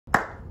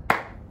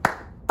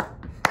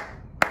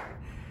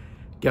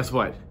Guess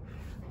what?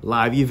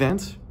 Live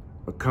events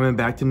are coming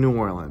back to New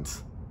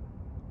Orleans,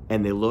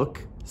 and they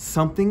look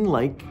something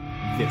like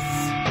this.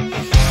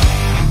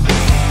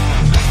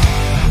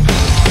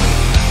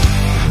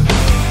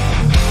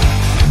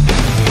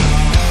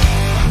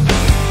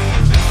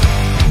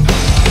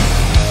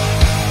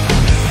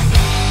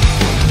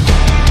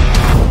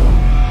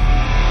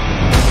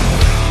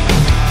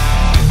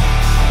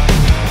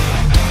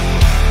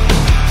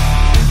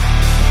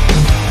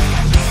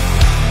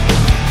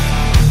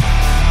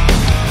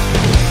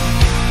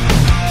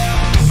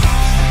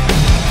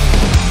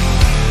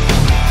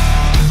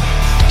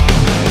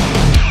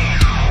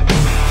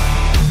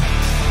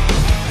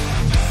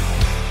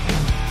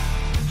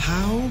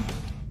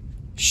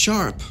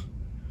 Sharp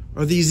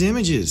are these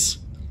images.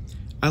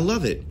 I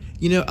love it.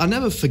 You know, I'll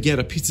never forget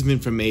a piece of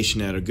information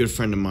that a good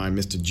friend of mine,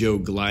 Mr. Joe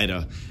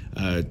Glida,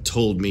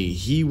 told me.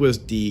 He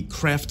was the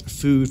craft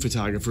food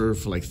photographer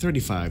for like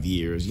 35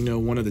 years, you know,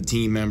 one of the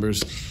team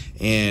members.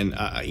 And,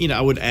 you know,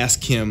 I would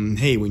ask him,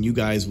 hey, when you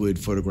guys would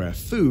photograph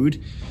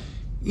food,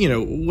 you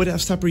know, what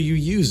f-stop are you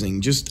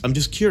using? I'm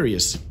just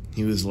curious.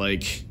 He was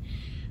like,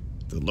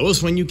 the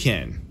lowest one you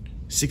can.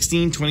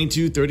 16,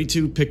 22,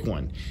 32, pick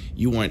one.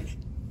 You want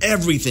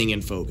everything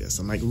in focus.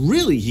 I'm like,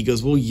 really? He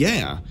goes, well,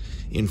 yeah.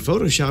 In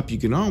Photoshop, you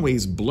can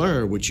always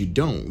blur what you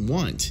don't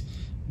want.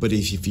 But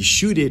if you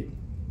shoot it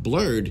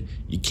blurred,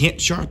 you can't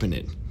sharpen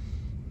it.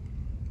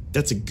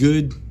 That's a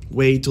good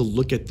way to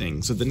look at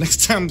things. So the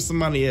next time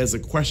somebody has a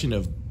question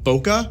of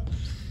bokeh,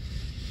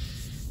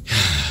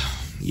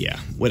 yeah,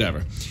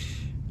 whatever.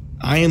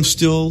 I am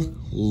still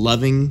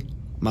loving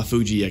my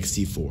Fuji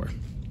XT4.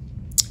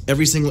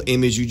 Every single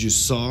image you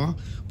just saw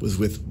was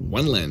with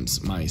one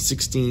lens, my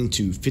 16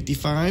 to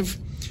 55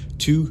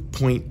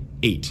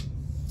 2.8.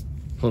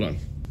 Hold on.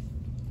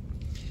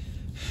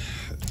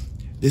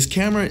 This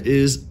camera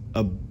is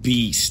a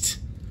beast,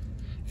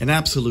 an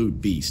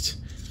absolute beast.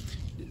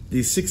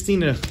 The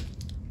 16 to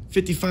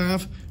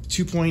 55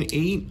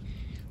 2.8,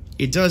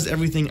 it does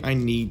everything I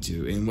need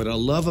to. And what I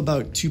love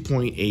about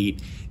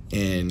 2.8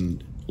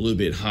 and a little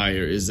bit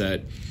higher is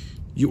that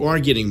you are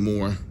getting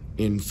more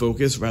in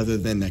focus rather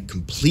than that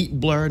complete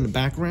blur in the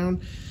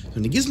background.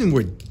 And it gives me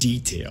more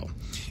detail.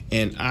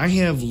 And I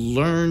have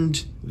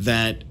learned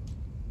that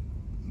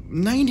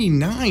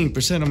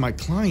 99% of my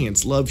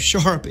clients love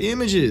sharp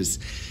images.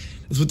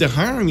 That's what they're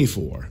hiring me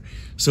for.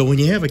 So when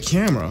you have a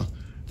camera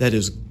that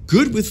is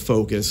good with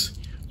focus,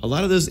 a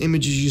lot of those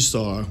images you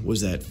saw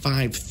was at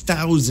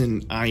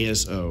 5,000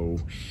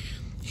 ISO.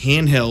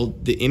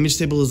 Handheld, the image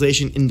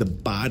stabilization in the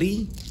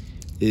body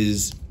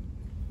is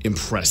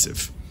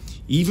impressive.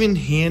 Even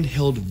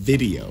handheld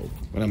video,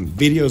 when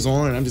video's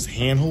on and I'm just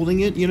hand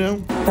holding it, you know?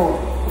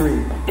 4, 3,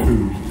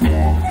 2,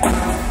 1.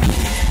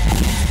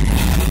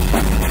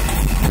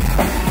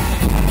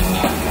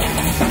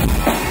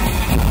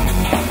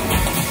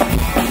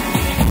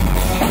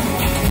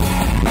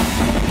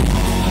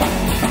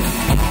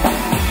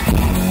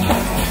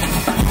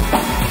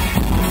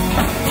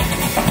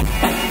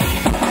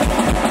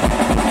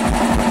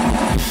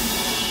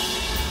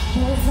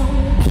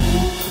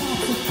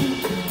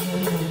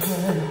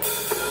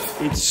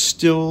 It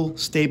still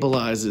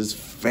stabilizes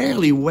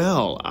fairly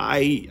well.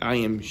 I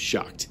am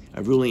shocked. I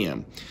really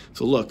am.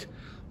 So look,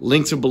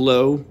 links are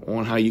below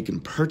on how you can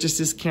purchase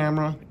this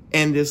camera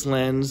and this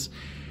lens.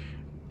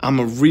 I'm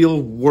a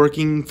real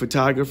working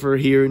photographer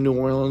here in New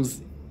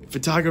Orleans.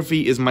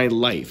 Photography is my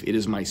life. It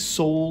is my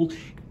sole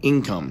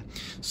income.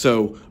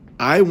 So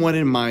I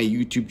wanted my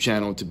YouTube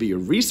channel to be a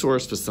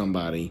resource for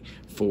somebody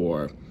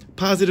for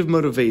positive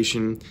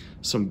motivation,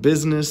 some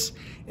business.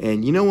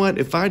 And you know what?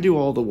 If I do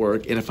all the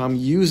work and if I'm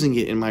using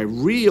it in my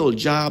real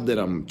job that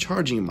I'm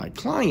charging my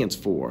clients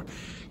for,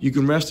 you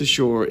can rest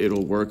assured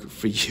it'll work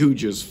for you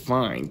just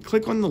fine.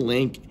 Click on the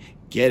link,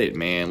 get it,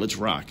 man. Let's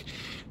rock.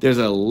 There's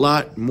a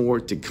lot more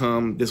to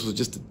come. This was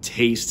just a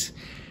taste.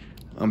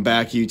 I'm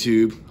back,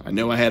 YouTube. I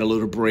know I had a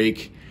little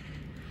break.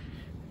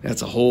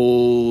 That's a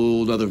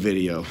whole other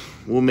video.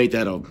 We'll make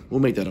that a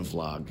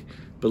vlog.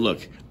 But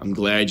look, I'm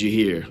glad you're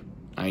here.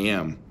 I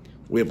am.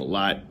 We have a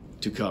lot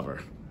to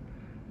cover.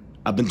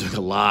 I've been doing a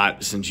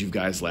lot since you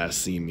guys last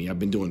seen me. I've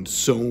been doing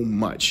so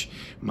much.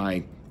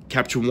 My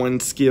Capture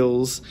One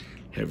skills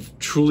have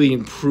truly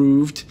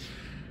improved.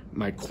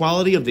 My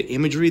quality of the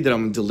imagery that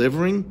I'm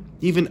delivering,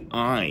 even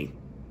I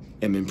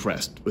am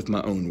impressed with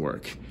my own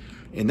work.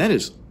 And that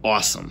is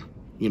awesome,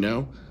 you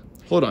know?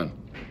 Hold on.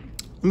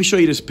 Let me show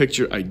you this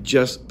picture I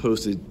just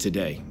posted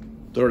today.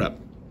 Throw it up.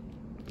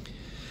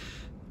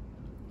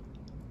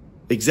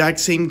 Exact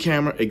same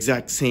camera,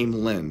 exact same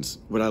lens.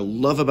 What I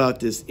love about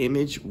this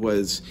image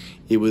was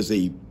it was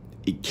a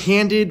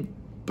candid,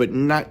 but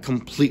not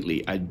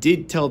completely. I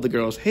did tell the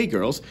girls, hey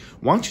girls,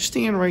 why don't you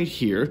stand right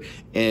here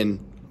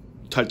and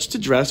touch the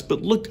dress,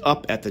 but look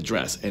up at the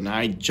dress. And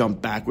I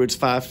jumped backwards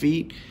 5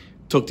 feet,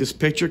 took this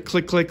picture,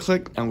 click, click,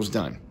 click, and I was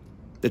done.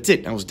 That's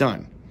it, I was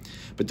done.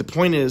 But the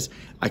point is,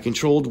 I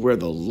controlled where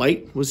the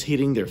light was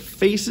hitting their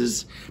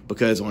faces,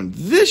 because on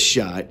this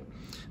shot,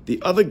 the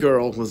other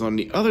girl was on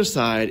the other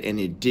side and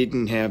it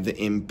didn't have the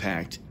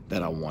impact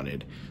that I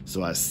wanted.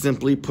 So I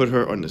simply put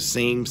her on the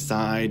same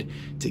side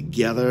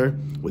together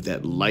with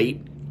that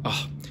light.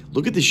 Oh,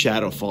 look at the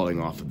shadow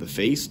falling off of the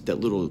face, that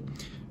little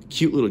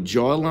cute little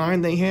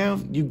jawline they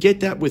have. You get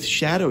that with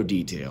shadow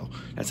detail.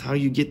 That's how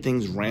you get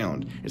things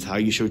round. It's how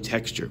you show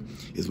texture,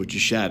 is with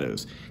your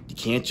shadows. You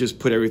can't just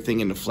put everything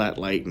in the flat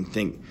light and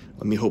think,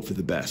 let me hope for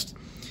the best.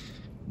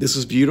 This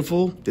was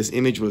beautiful. This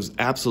image was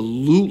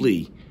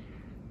absolutely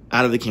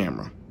out of the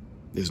camera.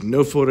 There's no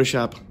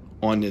Photoshop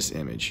on this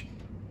image.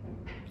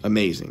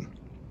 Amazing.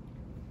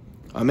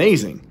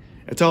 Amazing.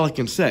 That's all I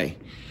can say.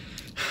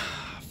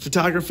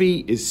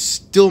 Photography is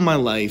still my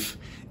life,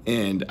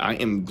 and I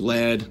am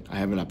glad I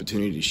have an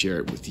opportunity to share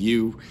it with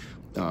you.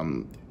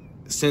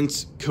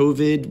 Since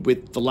COVID,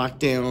 with the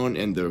lockdown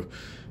and the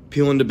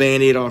peeling the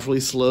Band-Aid off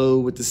really slow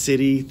with the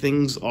city,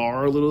 things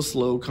are a little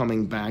slow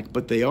coming back,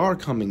 but they are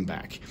coming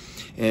back.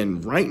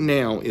 And right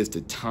now is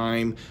the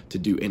time to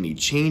do any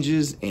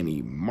changes,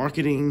 any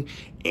marketing,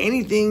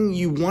 anything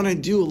you want to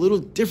do a little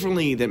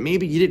differently that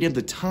maybe you didn't have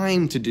the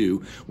time to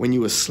do when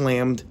you were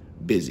slammed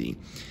busy.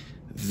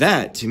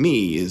 That, to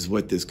me, is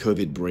what this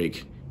COVID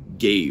break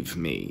gave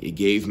me. It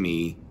gave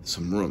me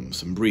some room,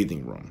 some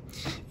breathing room.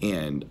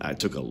 And I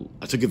took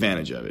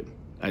advantage of it.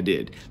 I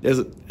did.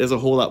 There's a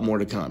whole lot more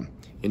to come.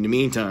 In the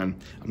meantime,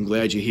 I'm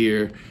glad you're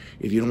here.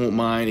 If you don't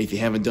mind, if you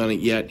haven't done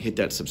it yet, hit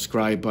that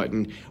subscribe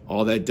button.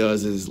 All that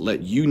does is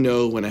let you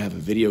know when I have a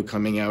video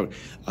coming out.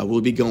 I will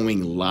be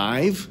going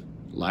live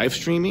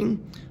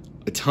streaming,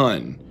 a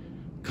ton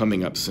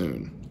coming up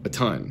soon, a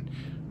ton,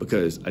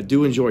 because I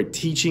do enjoy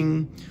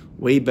teaching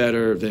way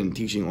better than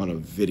teaching on a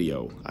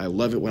video. I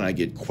love it when I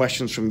get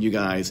questions from you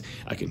guys.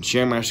 I can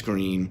share my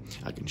screen.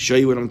 I can show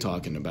you what I'm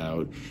talking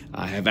about.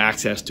 I have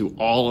access to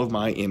all of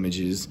my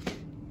images.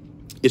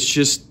 It's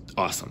just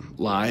awesome.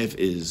 Live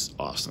is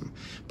awesome.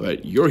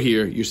 But you're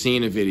here, you're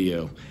seeing a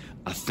video.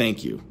 I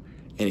thank you.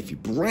 And if you're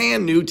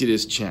brand new to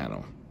this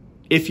channel,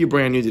 there's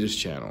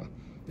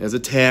a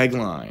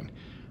tagline,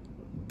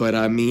 but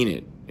I mean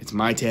it. It's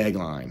my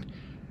tagline.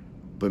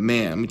 But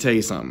man, let me tell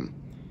you something.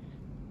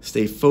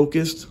 Stay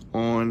focused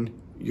on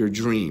your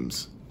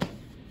dreams.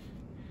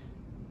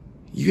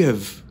 You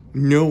have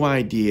no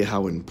idea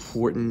how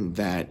important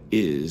that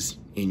is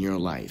in your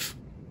life.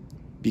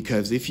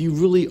 Because if you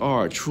really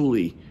are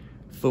truly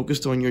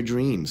focused on your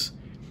dreams,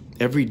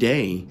 every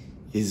day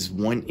is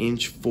 1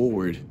 inch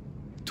forward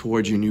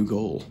towards your new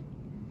goal.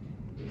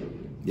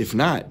 If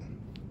not,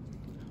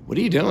 what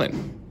are you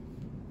doing?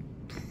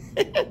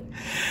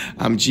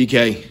 I'm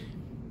GK,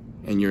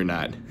 and you're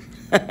not.